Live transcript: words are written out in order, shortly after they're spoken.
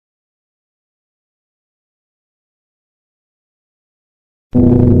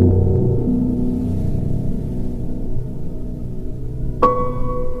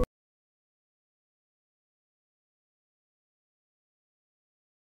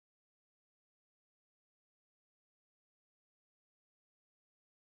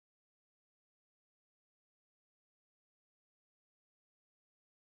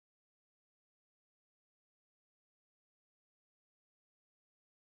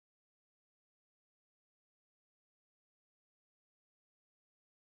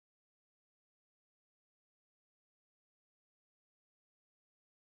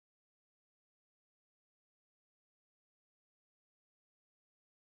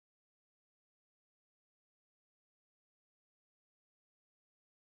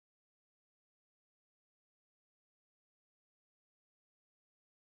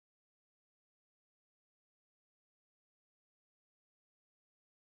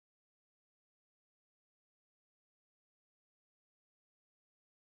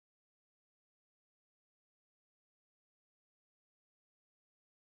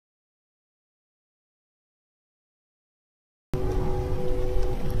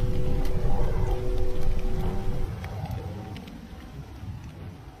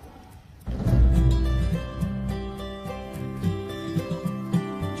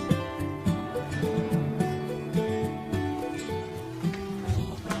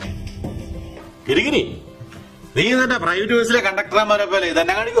ഗിരിഗിരി, നീ തന്നെ പ്രൈവറ്റ് ബസ്സിലെ കണ്ടക്ടർമാരെ പോലെ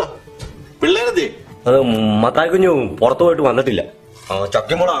ഇതന്നെ കാണിക്കോ? പിള്ളേരെന്തേ? അത് മത്തായി കുഞ്ഞു പുറത്തു പോയിട്ട് വന്നിട്ടില്ല.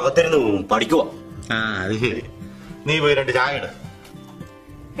 ചക്കമോള് അകത്തിരുന്ന് പഠിക്കുവാ. അത് ശരി. നീ പോയി 2 ചായ ഇട്.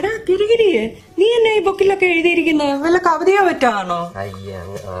 എടാ ഗിരിഗിരിയെ, നീ എന്നെ ഈ ബുക്കിലൊക്കെ എഴുതിയിരിക്കുന്നത് വല്ല കവിതയോ പറ്റാണോ?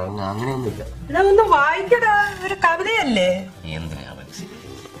 അങ്ങനെയൊന്നുമില്ല. എടാ ഒന്ന് വായിക്കടാ, ഒരു കവിതയല്ലേ?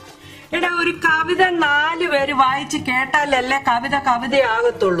 എടാ ഒരു കവിത 4 പേര് വായിച്ച് കേട്ടാലല്ലേ കവിത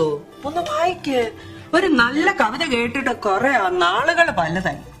കവിതയാകത്തുള്ളൂ. ഒന്ന് വായിക്ക്. ഒരു നല്ല കവിത കേട്ടിട്ട് കുറെ നാളുകൾ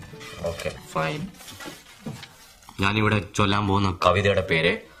പലതായി. ഞാനിവിടെ ചൊല്ലാൻ പോകുന്ന കവിതയുടെ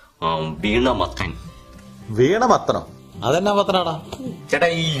പേര് വീണമത്തൻ. വീണമത്തനോ? അതെന്നാ മത്തനാടാ? ചേട്ടാ,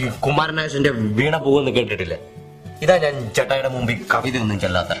 ഈ കുമാരനാശന്റെ വീണ പോകുമെന്ന് കേട്ടിട്ടില്ലേ? ഇതാ ഞാൻ ചേട്ടായിയുടെ മുമ്പിൽ കവിതയൊന്നും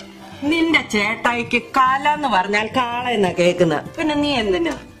ചെല്ലാത്ത. നിന്റെ ചേട്ടായിക്ക് കാലാന്ന് പറഞ്ഞാൽ കാളെന്നാ കേക്കുന്ന. പിന്നെ നീ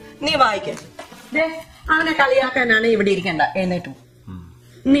എന്തിനാ? നീ വായിക്ക. അവനെ കളിയാക്കാനാണ് ഇവിടെ ഇരിക്കണ്ട. എഴുന്നേറ്റു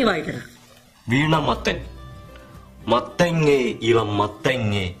നീ വായിക്കട. വീണമത്തൻ. മത്തങ്ങേ ഇളം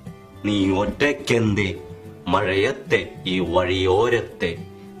മത്തങ്ങേ, നീ ഒറ്റയ്ക്കെന്തേ? മഴയത്തെ ഈ വഴിയോരത്തെ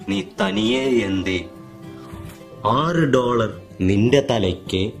നീ തനിയെ എന്തേ? $6 നിന്റെ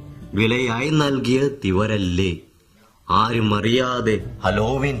തലയ്ക്ക് വിലയായി നൽകിയ തിവരല്ലേ? ആരും അറിയാതെ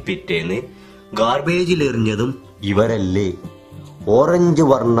ഹലോവിൻ പിറ്റേന്ന് ഗാർബേജിലെറിഞ്ഞതും ഇവരല്ലേ? ഓറഞ്ച്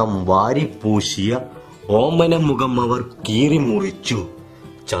വർണ്ണം വാരിപ്പൂശിയ ഓമന മുഖം അവർ കീറി മുറിച്ചു.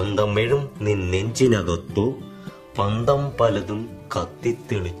 ചന്തം വീഴും നിന്നെഞ്ചിനകത്തു പന്തം പലതും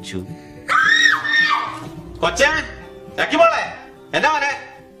കത്തിത്തെളിച്ചു. കൊച്ചേ, ചക്കിമോളെ, എന്നാ മോനെ?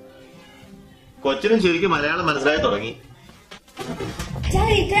 കൊച്ചിനും ശരിക്കും മലയാളം മനസ്സിലായി തുടങ്ങി.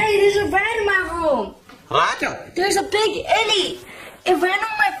 Daddy, there's a rat in my room. റാറ്റോ? There's a big Ellie. It ran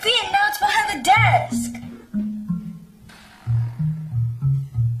on my feet and now it's behind the desk.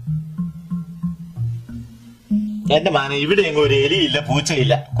 എന്റെ മാനെ, ഇവിടെ എങ്ങും ഒരു എലിയില്ല,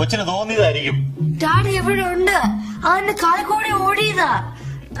 പൂച്ചയില്ല. കൊച്ചിന് തോന്നിയതായിരിക്കും. Daddy, ഇവിടെ ഉണ്ട്. അവന്റെ കാൽ കൂടി ഓടിയതാ.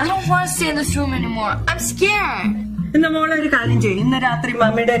 I don't want to stay in this room anymore. I'm scared. എന്നാ മോളെ ഒരു കാര്യം ചെയ്യും. ഇന്ന് രാത്രി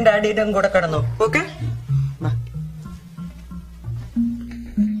മമ്മിയുടെയും ഡാഡിയുടെയും കൂടെ കിടന്നു. ഓക്കെ?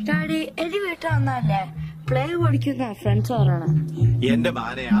 Daddy, എലി വീട്ടിൽ വന്നല്ലേ പ്ലേ പഠിക്കുന്ന ഫ്രണ്ട്സ് പറയണം. എന്റെ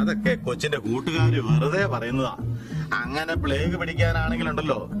മാനെ, അതൊക്കെ കൊച്ചിന്റെ കൂട്ടുകാര് വെറുതെ പറയുന്നതാ. അങ്ങനെ പ്ലേഗ്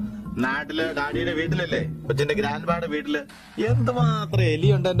പിടിക്കാനാണെങ്കിലുണ്ടല്ലോ, നാട്ടില് ഡാഡിയുടെ വീട്ടിലല്ലേ, കൊച്ചിന്റെ ഗ്രാൻഡ് പായുടെ വീട്ടില് എന്തുമാത്രം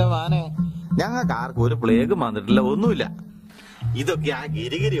എലിയുണ്ട് എന്റെ മാനെ. ഞങ്ങൾക്ക് ആർക്കും ഒരു പ്ലേഗും വന്നിട്ടില്ല, ഒന്നുമില്ല. ഇതൊക്കെ ആ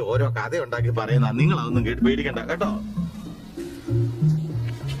ഗിരിഗിരി ഓരോ കഥ ഉണ്ടാക്കി പറയുന്ന. നിങ്ങൾ അതൊന്നും കേട്ട് പേടിക്കണ്ട കേട്ടോ.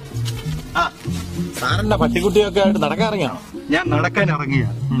 ആ സാറിന്റെ പട്ടിക്കുട്ടിയൊക്കെ ആയിട്ട് നടക്കാറിയാണോ? ഞാൻ നടക്കാൻ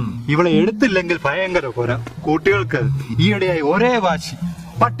ഇറങ്ങിയാണ്. ഇവളെ എടുത്തില്ലെങ്കിൽ ഭയങ്കര കൊര. കുട്ടികൾക്ക് ഈയിടെയായി ഒരേ വാശി,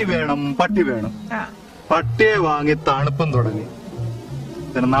 പട്ടി വേണം പട്ടി വേണം. പട്ടിയെ വാങ്ങി തണുപ്പും തുടങ്ങി.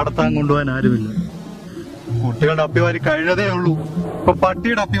 ഇതിനെ നടത്താൻ കൊണ്ടുപോകാൻ ആരുമില്ല. കുട്ടികളുടെ അപ്പിവാരി കഴിഞ്ഞതേ ഉള്ളൂ, ഇപ്പൊ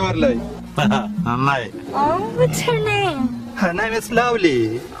പട്ടിയുടെ അപ്പിവാരിലായി. നന്നായി. ലവ്ലി.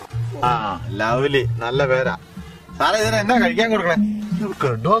 ആ ലവ്ലി, നല്ല പേരാ. സാറേ, ഇതിന് എന്നാ കഴിക്കാൻ കൊടുക്കണേ? ഇവർക്ക്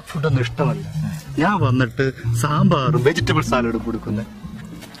ഡോഗ് ഫുഡ് ഒന്നും ഇഷ്ടമല്ല. ഞാൻ വന്നിട്ട് സാമ്പാറും വെജിറ്റബിൾ സാലഡും കൊടുക്കുന്നത്.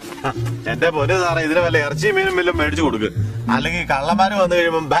 എന്റെ പൊന്നു സാറേ, ഇതിന് വല്ല ഇറച്ചിയും മീനും വല്ലതും മേടിച്ചു കൊടുക്ക്. അല്ലെങ്കിൽ കള്ളന്മാര് വന്നു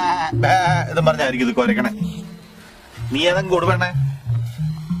കഴിയുമ്പോ ബാ ബാ ഇതും പറഞ്ഞായിരിക്കും ഇത് കുരക്കണേ. നീ ഏതെങ്കിലും കൊടുക്കണേ.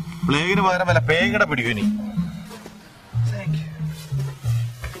 പ്ലേഗിന് പകരം വല്ല പേകിട പിടിക്കും നീ.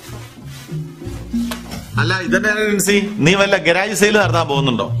 അല്ല, ഇതന്നെ നീ വല്ല ഗരാജ് സെയിൽ നടത്താൻ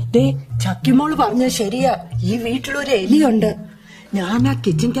പോകുന്നുണ്ടോ? ചക്കിമോള് പറഞ്ഞ ശരിയാ. ഈ വീട്ടിലൊരു എലിയുണ്ട്. ഞാൻ ആ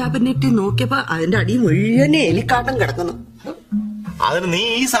കിച്ചൺ ക്യാബിനറ്റിൽ നോക്കിയപ്പോ അതിന്റെ അടി മുഴുവനെ എലിക്കാട്ടം കിടക്കുന്നു. അതിന് നീ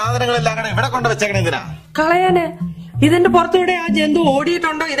ഈ സാധനങ്ങളെല്ലാം കൂടെ ഇവിടെ കൊണ്ട് വെച്ചേക്കണേ എന്തിനാ? കളയാന്. ഇതിന്റെ പുറത്തൂടെ ആ ജന്തു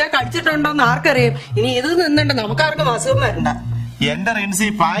ഓടിയിട്ടുണ്ടോ ഇതേ കടിച്ചിട്ടുണ്ടോ എന്ന് ആർക്കറിയാം. ഇനി ഇത് നിന്നുണ്ട് നമുക്കാർക്കും അസുഖം വരണ്ട. എന്റെ റിൻസി,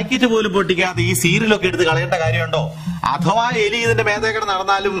 പാക്കറ്റ് പോലും പൊട്ടിക്കാതെ ഈ സീരിയലൊക്കെ എടുത്ത് കളയേണ്ട കാര്യമുണ്ടോ? അഥവാ എലി ഇതിന്റെ മേതേക്കടെ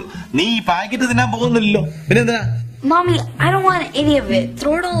നടന്നാലും നീ ഈ പാക്കറ്റ് തിന്നാൻ പോകുന്നില്ലല്ലോ, പിന്നെന്തിനാ? Mommy, I don't want any of it.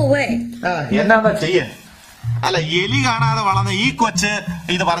 Throw it all away. എന്നാ ചെയ്യാൻ? അല്ല, എലി കാണാതെ വളർന്ന ഈ കൊച്ച്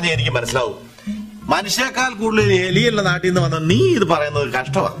ഇത് പറഞ്ഞ എനിക്ക് മനസ്സിലാവും. മനുഷ്യക്കാൾ കൂടുതൽ എലിയുള്ള നാട്ടിൽ നിന്ന് വന്ന നീ ഇത് പറയുന്നത്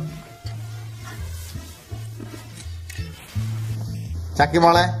കഷ്ടമാണ്.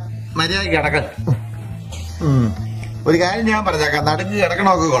 ചക്കിമോളെ, മര്യാദക്ക് കിടക്ക. ഒരു കാര്യം ഞാൻ പറഞ്ഞേക്കാം, നടുക്ക്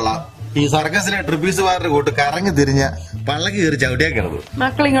കിടക്കണമൊക്കെ കൊള്ളാം. ഈ സർക്കസിലെ ട്രിപ്പീസുകാരുടെ കൂട്ട് കറങ്ങി തിരിഞ്ഞ് പള്ളക്ക് കയറി ചവിട്ടിയാക്കണത്.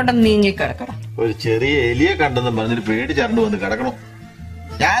 മക്കളിങ്ങോട്ട് നീങ്ങി കിടക്കണം. ഒരു ചെറിയ എലിയെ കണ്ടെന്നും പറഞ്ഞിട്ട് പേടി ചരണ്ട് വന്ന് കിടക്കണോ?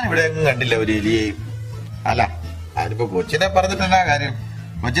 ഞാനിവിടെ എങ്ങും കണ്ടില്ല ഒരു എലിയെയും. അല്ല, അതിപ്പോ കൊച്ചിനെ പറഞ്ഞിട്ടെന്നാ കാര്യം?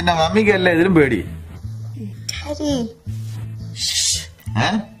 കൊച്ചിന്റെ മമ്മിക്കല്ലേ ഇതിലും പേടി.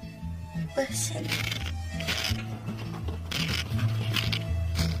 Listen.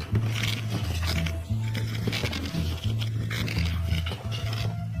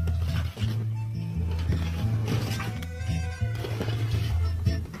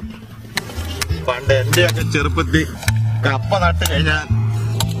 പണ്ട് എന്റെ ഒക്കെ ചെറുപ്പത്തിൽ കപ്പ നട്ട് കഴിഞ്ഞാൽ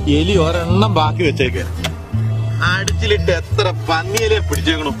എലി ഒരെണ്ണം ബാക്കി വെച്ചേക്ക് അടിച്ചിലിട്ട് എത്ര പന്നിയിലെ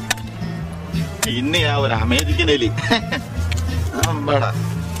പിടിച്ചേക്കണു. പിന്നെ ആ ഒരു അമേരിക്കൻ എലി അമ്പടാ.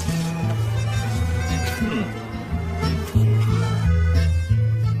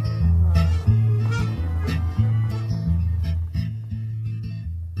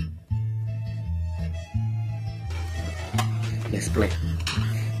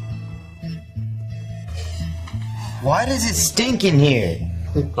 Why does it stink in here?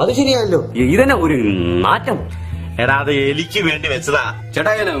 അത് ശരിയല്ലോ, ഇതന്നെ ഒരു നാറ്റം. എടാ അത് എലിക്ക് വേണ്ടി വെച്ചതാ.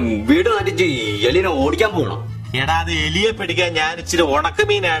 ചേട്ടാ വീട് നാട്ടിച്ച് എലിനെ ഓടിക്കാൻ പോകണം. എടാ അത് എലിയെ പിടിക്കാൻ ഞാൻ ഇച്ചിരി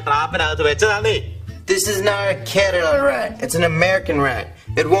ഉണക്കമീനാ ട്രാപ്പിനകത്ത് വെച്ചതാന്നേ. This is not a Kerala rat. It's an American rat.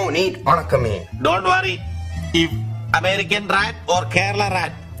 It won't eat onakamin. Don't worry. If American rat or Kerala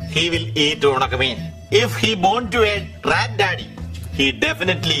rat, he will eat onakamin. If he born to a rat daddy, he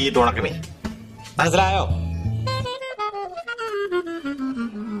definitely eat onakamin. മനസ്സിലായോ?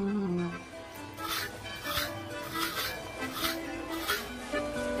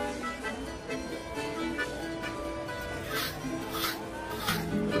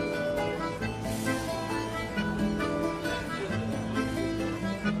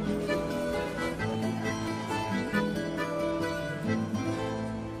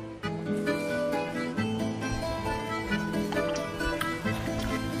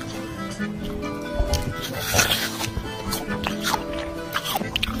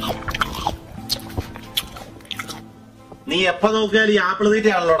 നീ എപ്പോ നോക്കിയാലും ഈ apple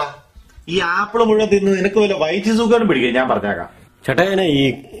തീറ്റയാണല്ലോടാ. ഈ apple മുഴുവൻ തിന്ന് നിനക്ക് വല്ല വയറ്റ് സുഖം പിടിക്കും. ഞാൻ പറഞ്ഞേക്കാം. ചേട്ടാ ഈ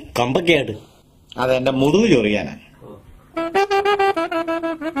കമ്പൊക്കെയായിട്ട് അതെന്റെ മുതുക് ചൊറിയാനാ.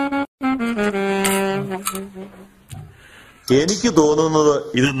 എനിക്ക് തോന്നുന്നത്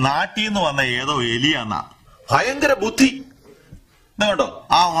ഇത് നാട്ടിൽ നിന്ന് വന്ന ഏതോ എലിയാന്നാ. ഭയങ്കര ബുദ്ധി. കണ്ടോ,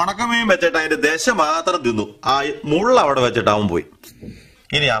 ആ ഉണക്കമീൻ വെച്ചിട്ട് അതിന്റെ ദശ മാത്രം തിന്നു. ആ മുള്ള അവിടെ വെച്ചിട്ട് അവൻ പോയി.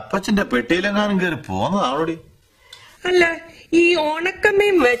 ഇനി അപ്പച്ചന്റെ പെട്ടിയിലെങ്ങാനും കയറി പോന്നതാണോടി. അല്ല, ഈ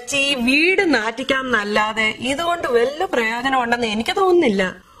ഉണക്കമീൻ വെച്ച് ഈ വീട് നാറ്റിക്കാം എന്നല്ലാതെ ഇതുകൊണ്ട് വല്ല പ്രയോജനം ഉണ്ടെന്ന് എനിക്ക് തോന്നുന്നില്ല.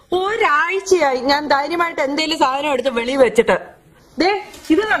 ഒരാഴ്ചയായി ഞാൻ ധൈര്യമായിട്ട് എന്തേലും സാധനം എടുത്ത് വെളി വെച്ചിട്ട്. ദേ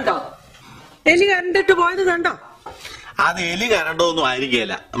ഇത് കണ്ടോ, എലി കണ്ടിട്ട് പോയത് കണ്ടോ? അത് എലി കരണ്ടോന്നും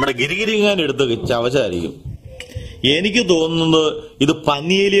ആയിരിക്കുകയല്ല, നമ്മുടെ ഗിരിഗിരിങ്ങാൻ എടുത്ത് ചവച്ചായിരിക്കും. എനിക്ക് തോന്നുന്നത് ഇത്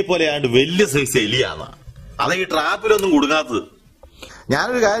പന്നിയെലിയെ പോലെ ആണ്ട് വലിയ സൈസ് എലിയാന്ന്. അത് ഈ ട്രാപ്പിലൊന്നും കുടുങ്ങാത്തത്.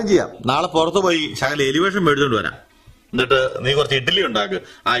 ഞാനൊരു കാര്യം ചെയ്യാം, നാളെ പുറത്തു പോയി ശകല എലിവേഷം മേടിച്ചോണ്ട് വരാം. എന്നിട്ട് നീ കുറച്ച് ഇഡ്ഡലി ഉണ്ടാക്ക്.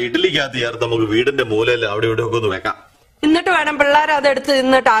 ആ ഇഡ്ഡലിക്കകത്ത് ചേർത്ത് നമുക്ക് വീടിന്റെ മൂലയിൽ അവിടെ ഇവിടെ ഒക്കെ ഒന്ന് വെക്കാം. എന്നിട്ട് വേണം പിള്ളേർ അതെടുത്ത്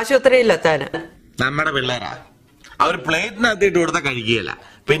തിന്നിട്ട് ആശുപത്രിയിലെത്താന്. നമ്മുടെ പിള്ളേരാ, അവർ പ്ലേറ്റിനകത്ത് ഇട്ട് കൊടുത്താൽ കഴിക്കുകയല്ല.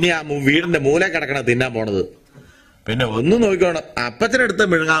 പിന്നെ ആ വീടിന്റെ മൂല കിടക്കണ തിന്നാൻ പോണത്. പിന്നെ ഒന്നും നോക്കണം, അപ്പച്ചനെടുത്ത്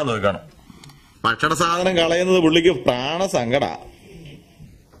മിഴുങ്ങാൻ നോക്കണം. ഭക്ഷണ സാധനം കളയുന്നത് പുള്ളിക്ക് പ്രാണസങ്കടാ.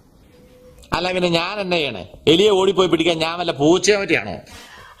 അല്ല പിന്നെ ഞാൻ എന്നെ ചെയ്യണേ? എലിയെ ഓടിപ്പോയി പിടിക്കാൻ ഞാൻ വല്ല പൂച്ചയെ പറ്റിയാണോ?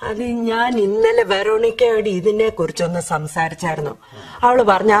 അത് ഞാൻ ഇന്നലെ വെറോണിക്കയോട് ഇതിനെ കുറിച്ചൊന്ന് സംസാരിച്ചായിരുന്നു. അവള്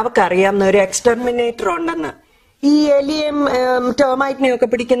പറഞ്ഞ അവക്കറിയാവുന്ന ഒരു എക്സ്റ്റർമിനേറ്റർ ഉണ്ടെന്ന്. ഈ എലിയും ടേമൈറ്റിനെയും ഒക്കെ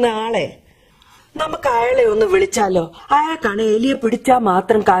പിടിക്കുന്ന ആളെ. നമുക്ക് അയാളെ ഒന്ന് വിളിച്ചാലോ? അയാൾക്കാണ് എലിയെ പിടിച്ചാൽ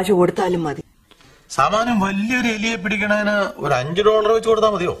മാത്രം കാശ് കൊടുത്താലും മതി. സാമാന്യം വലിയൊരു എലിയെ പിടിക്കണതിന് ഒരു $5 വെച്ച്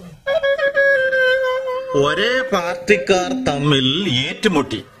കൊടുത്താൽ മതിയോ? ഒരേ പാർട്ടിക്കാർ തമ്മിൽ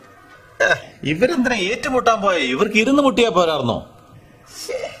ഏറ്റുമുട്ടി. ഇവരെന്തിനാ ഏറ്റുമുട്ടാൻ പോയ? ഇവർക്ക് ഇരുന്ന് മുട്ടിയാ പോരാർന്നോ?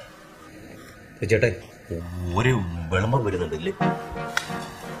 ചേട്ടാ ഒരു വിളമ്പം വരുന്നുണ്ടല്ലേ?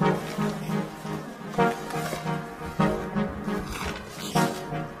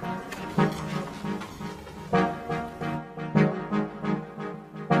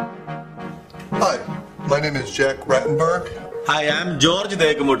 Hi, my name is Jack Rattenberg. Hi, I'm George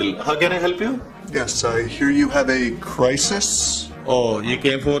Dekumudil. How can I help you? Yes, I hear you have a crisis. Oh, you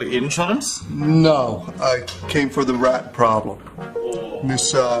came for insurance? No, I came for the rat problem. Miss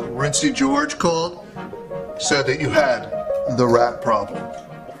Rincey George called, said that you had the rat problem.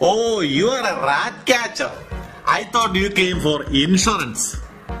 Oh, you are a rat catcher. I thought you came for insurance.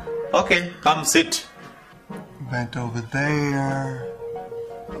 Okay, come sit. Went over there,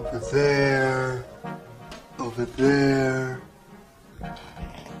 over there, over there,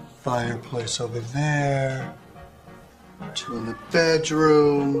 fireplace over there, two in the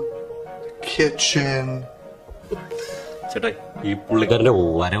bedroom, kitchen. ചേട്ടാ ഈ പുള്ളിക്കാരന്റെ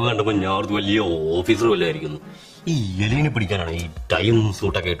വരവ് കണ്ടപ്പോ ഞാൻ ഒരു വലിയ officer വല്ലതായിരിക്കുന്നു. ഈ എലിനെ പിടിക്കാനാണ് ഈ ടൈം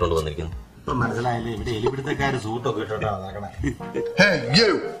സൂട്ടൊക്കെ ഇട്ടോണ്ട് വന്നിരിക്കുന്നത്. മനസ്സിലായില്ലേ, ഇവിടെ എലിപിടുത്തക്കാര് സൂട്ടൊക്കെ ഇട്ടോണ്ടാ നടക്കണേ. Hey,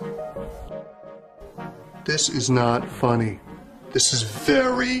 you! This is not funny. This is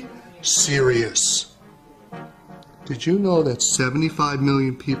very serious. Did you know that 75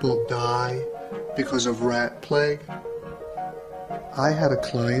 million people die because of rat plague? I had a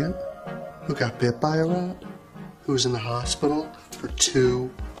client who got bit by a rat, who was in the hospital for 2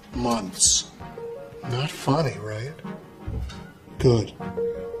 months. Not funny, right? Good.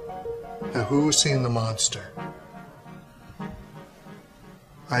 Now, who was seeing the monster?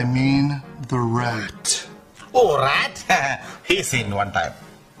 I mean the rat. Oh, rat? He's seen one time.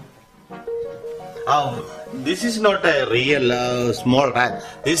 Oh, this is not a real small rat.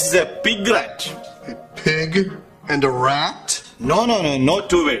 This is a pig rat. A pig and a rat? No, no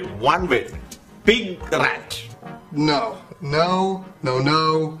 2 word, 1 word. Pig rat. No, no, no, no,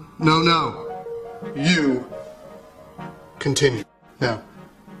 no, no. You continue. Now,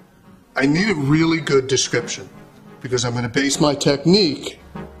 I need a really good description because I'm going to base my technique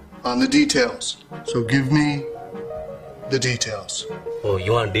on the details. So give me the details. Oh,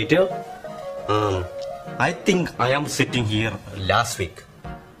 you want detail? I think I am sitting here last week.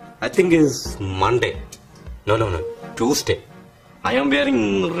 I think it's Monday. No, Tuesday. I am wearing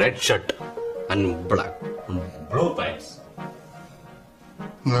red shirt and blue pants.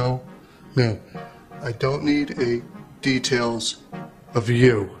 No. I don't need details of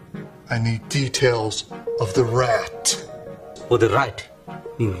you. I need details of the rat. Oh, the rat.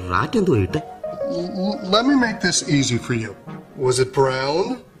 Rat endu itte? Let me make this easy for you. Was it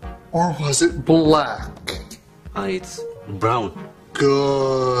brown or was it black? It's brown.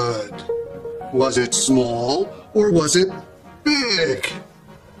 Good. Was it small or was it big?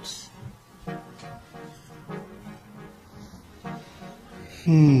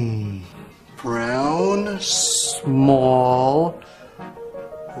 Brown, small,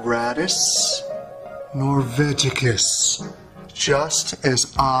 Rattus norvegicus. Just as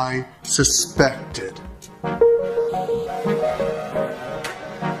I suspected.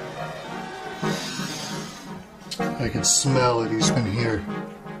 I can smell it. He's been here.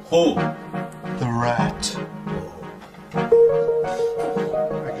 Who? The rat.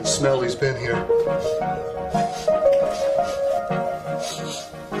 I can smell he's been here.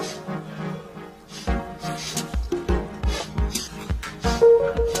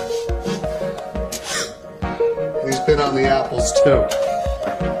 He's been on the apples too.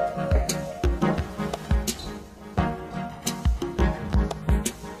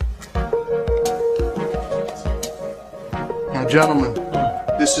 Now, gentlemen,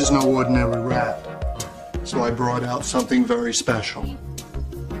 this is no ordinary rat. So I brought out something very special.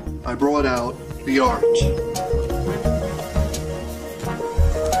 I brought out the art.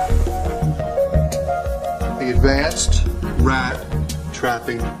 The advanced rat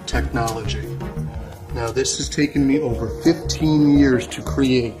trapping technology. Now, this has taken me over 15 years to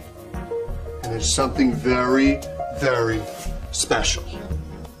create, and it's something very, very special.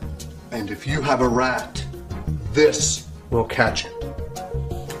 And if you have a rat, this will catch it.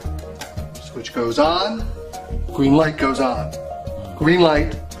 Switch goes on, green light goes on. Green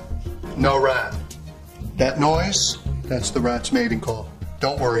light, no rat. That noise, that's the rat's mating call.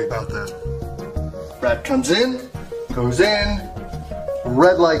 Don't worry about that. Rat comes in, goes in,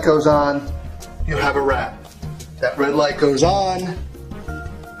 red light goes on, you have a rat. That red light goes on,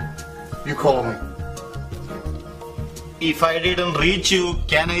 you call me. If I didn't reach you,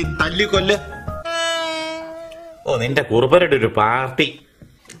 can I തല്ലിക്കൊല്ല്? ഓ, നിന്റെ കുറുപ്പരുടെ ഒരു party.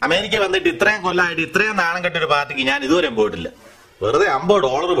 America വന്നിട്ട് ഇത്രയും കൊല്ലമായിട്ട് ഇത്രയും നാണം കെട്ടൊരു പാർട്ടിക്ക് ഞാൻ ഇതുവരെ പോയിട്ടില്ല. വെറുതെ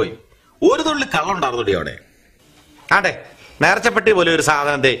 $50 പോയി. ഒരു തുള്ളി കള്ളുണ്ടായിരുന്നുടി അവിടെ. ആട്ടെ, നേർച്ചപ്പെട്ടി പോലെ ഒരു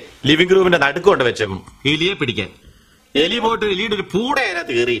സാധനത്തെ ലിവിംഗ് റൂമിന്റെ നടുക്ക് കൊണ്ട് വെച്ചേക്കും എലിയെ പിടിക്കാൻ. എലി പോയിട്ട് എലിയുടെ ഒരു പൂട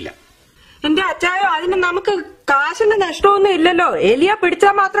അതിനകത്ത് കയറിയില്ല. എന്റെ അച്ചായോ, അതിന് നമുക്ക് കാശിന്റെ നഷ്ടമൊന്നും ഇല്ലല്ലോ. എലിയെ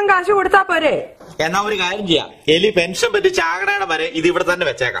പിടിച്ചാൽ മാത്രം കാശ് കൊടുത്താ പോരെ? എന്നാ ഒരു കാര്യം ചെയ്യാം, എലി പെൻഷൻ പറ്റി ചാകടയുടെ വരെ ഇത് ഇവിടെ തന്നെ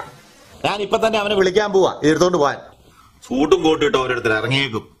വെച്ചേക്കാം. ഞാൻ ഇപ്പൊ തന്നെ അവനെ വിളിക്കാൻ പോവാ എടുത്തോണ്ട് പോവാൻ. സൂട്ടും കോട്ടും ഇട്ട് ഓരോരുത്തർ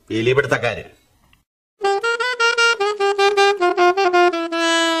ഇറങ്ങിയേക്കും എലി പിടുത്തക്കാര്.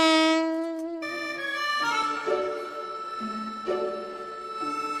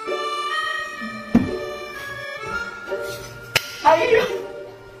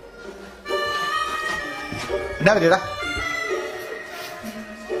 എന്നാ പറ്റിയടാ?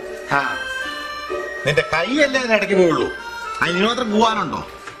 നിന്റെ കൈയല്ലേ ഇടയ്ക്ക് പോയുള്ളൂ, അതിന് മാത്രം പോവാനുണ്ടോ?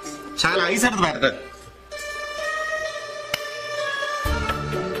 ശാല ഐസ് എടുത്ത് വരട്ടെ.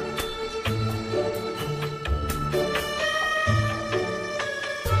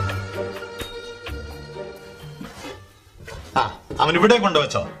 അവൻ ഇവിടെ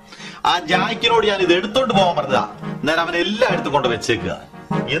കൊണ്ടുവച്ചോ. ആ ജായ്ക്കിനോട് ഞാൻ ഇത് എടുത്തോണ്ട് പോകാൻ പറഞ്ഞതാ. എന്നാലും അവൻ എല്ലാം എടുത്ത് കൊണ്ട് വെച്ചേക്കുക.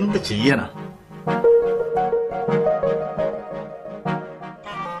 എന്ത് ചെയ്യാനാ?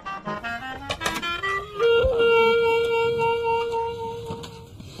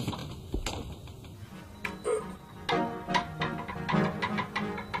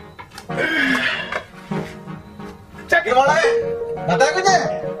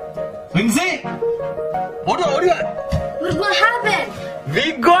 മിൻസി, ഓടുക ഓടുക. What happened? We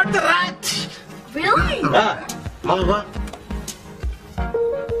got the rat. Really? വാ.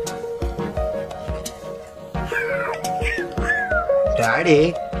 ഡാഡി,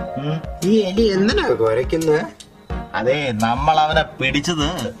 ഈ എലി എന്തിനാ കുരയ്ക്കുന്നത്? അതെ, നമ്മൾ അവനെ പിടിച്ചത്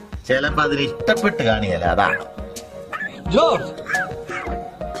ചിലപ്പോ അതിന് ഇഷ്ടപ്പെട്ട് കാണിയല്ല, അതാണ്. ജോർജ്,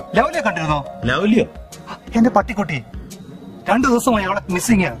 ലൗലിയെ കണ്ടിരുന്നോ? ലൗലിയോ? എന്റെ പട്ടിക്കുട്ടി 2 ദിവസമായി അവളെ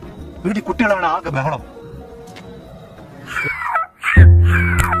മിസ്സിങ്. വീട്ടിൽ കുട്ടികളാണ് ആകെ ബഹളം.